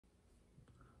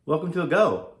Welcome to a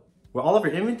Go, where all of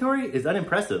your inventory is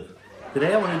unimpressive.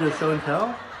 Today I want to do a show and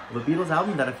tell of a Beatles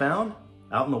album that I found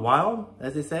out in the wild,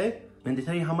 as they say, and to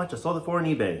tell you how much I sold it for on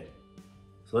eBay.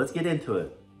 So let's get into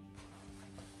it.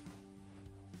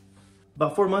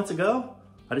 About 4 months ago,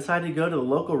 I decided to go to the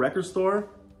local record store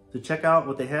to check out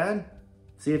what they had,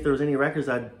 see if there was any records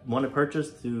I'd want to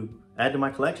purchase to add to my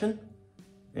collection.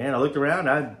 And I looked around,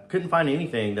 I couldn't find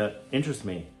anything that interests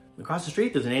me. Across the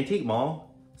street, there's an antique mall.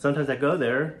 Sometimes I go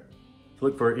there to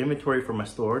look for inventory for my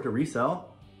store to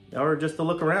resell, or just to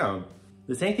look around.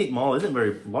 This antique mall isn't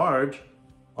very large.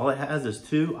 All it has is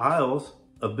 2 aisles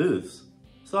of booths.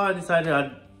 So I decided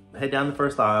I'd head down the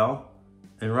first aisle,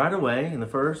 and right away in the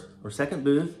first or second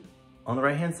booth, on the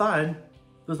right-hand side,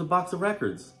 there's a box of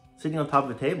records sitting on top of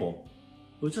a table.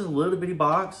 It was just a little bitty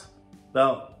box,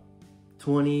 about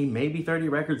 20, maybe 30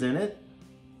 records in it.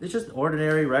 It's just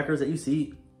ordinary records that you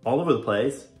see all over the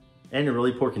place and in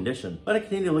really poor condition. But I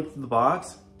continued to look through the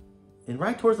box, and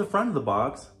right towards the front of the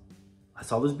box, I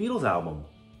saw this Beatles album.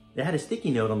 It had a sticky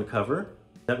note on the cover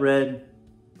that read,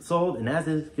 "Sold in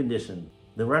as-is condition."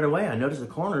 Then right away, I noticed the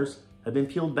corners had been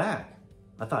peeled back.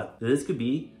 I thought this could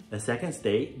be a second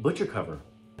state butcher cover.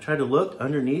 I tried to look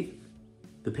underneath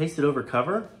the pasted over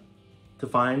cover to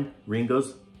find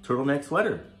Ringo's turtleneck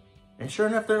sweater. And sure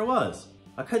enough, there it was.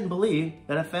 I couldn't believe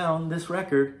that I found this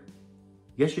record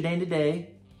yesterday and today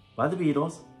by the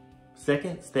Beatles,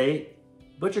 second state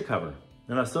butcher cover.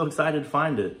 And I was so excited to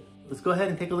find it. Let's go ahead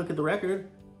and take a look at the record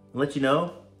and let you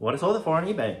know what I sold it for on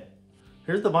eBay.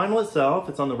 Here's the vinyl itself.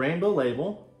 It's on the rainbow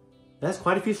label. It has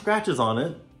quite a few scratches on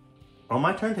it. On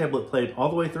my turntable, it played all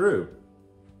the way through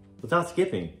without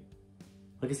skipping.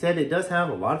 Like I said, it does have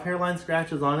a lot of hairline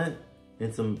scratches on it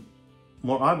and some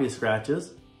more obvious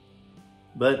scratches,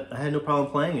 but I had no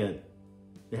problem playing it.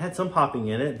 It had some popping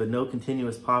in it, but no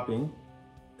continuous popping,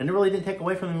 and it really didn't take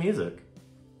away from the music.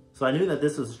 So I knew that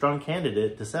this was a strong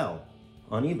candidate to sell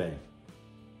on eBay.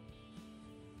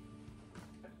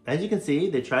 As you can see,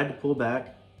 they tried to pull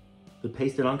back the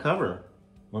pasted on cover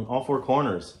on all 4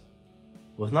 corners.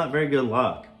 With not very good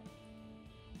luck.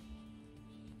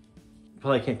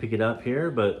 Probably can't pick it up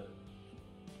here, but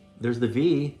there's the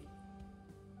V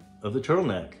of the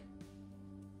turtleneck.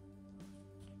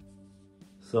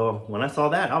 So when I saw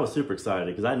that, I was super excited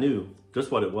because I knew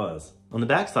just what it was. On the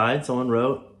back side, someone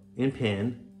wrote in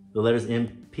pen the letters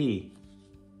MP.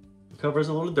 The cover is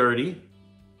a little dirty.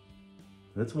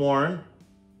 It's worn.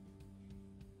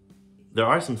 There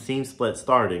are some seam splits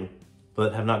starting,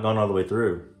 but have not gone all the way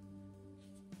through.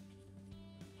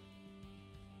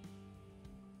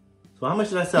 So how much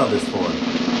did I sell this for?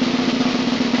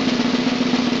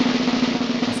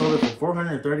 I sold it for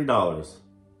 $430.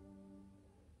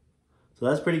 So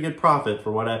that's pretty good profit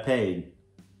for what I paid.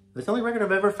 It's the only record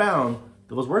I've ever found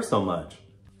that was worth so much.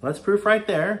 Well, that's proof right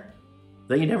there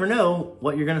that you never know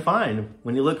what you're gonna find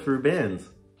when you look through bins.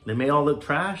 They may all look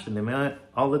trashed and they may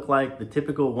all look like the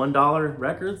typical $1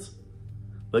 records,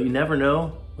 but you never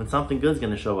know when something good's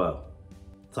gonna show up.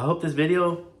 So I hope this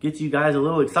video gets you guys a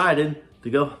little excited to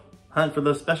go hunt for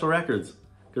those special records,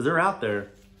 because they're out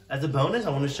there. As a bonus,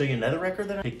 I want to show you another record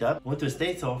that I picked up. I went to a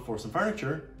estate sale for some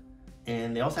furniture,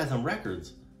 and they also had some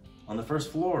records on the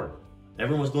first floor.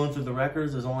 Everyone was going through the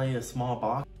records. There's only a small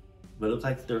box, but it looked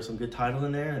like there was some good titles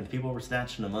in there, and people were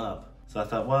snatching them up. So I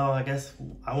thought, well, I guess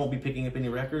I won't be picking up any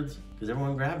records, because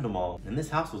everyone grabbed them all. And this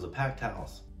house was a packed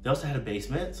house. They also had a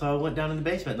basement, so I went down in the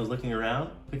basement and was looking around,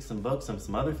 picked some books and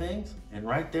some other things, and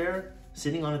right there,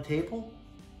 sitting on a table,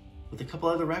 with a couple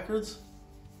other records,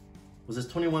 was this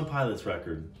 21 Pilots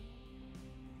record.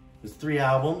 There's 3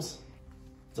 albums.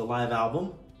 It's a live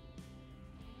album.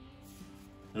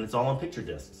 And it's all on picture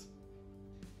discs.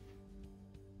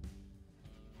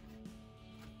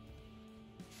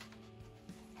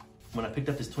 When I picked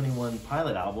up this 21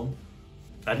 Pilot album,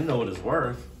 I didn't know what it was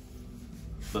worth.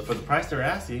 But for the price they're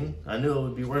asking, I knew it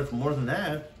would be worth more than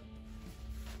that.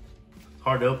 It's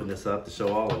hard to open this up to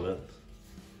show all of it.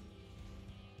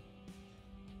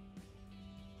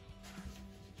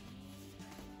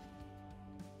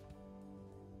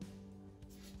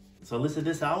 So I listed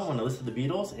this album when I listed the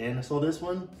Beatles, and I sold this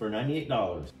one for $98.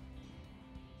 The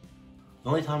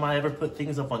only time I ever put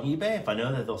things up on eBay, if I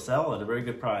know that they'll sell at a very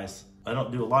good price. I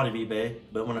don't do a lot of eBay,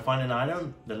 but when I find an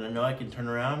item that I know I can turn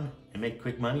around and make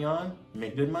quick money on, and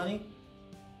make good money,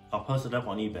 I'll post it up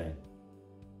on eBay.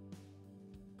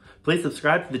 Please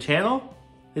subscribe to the channel,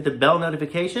 hit the bell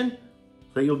notification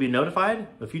so you'll be notified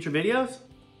of future videos.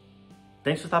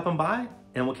 Thanks for stopping by,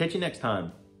 and we'll catch you next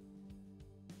time.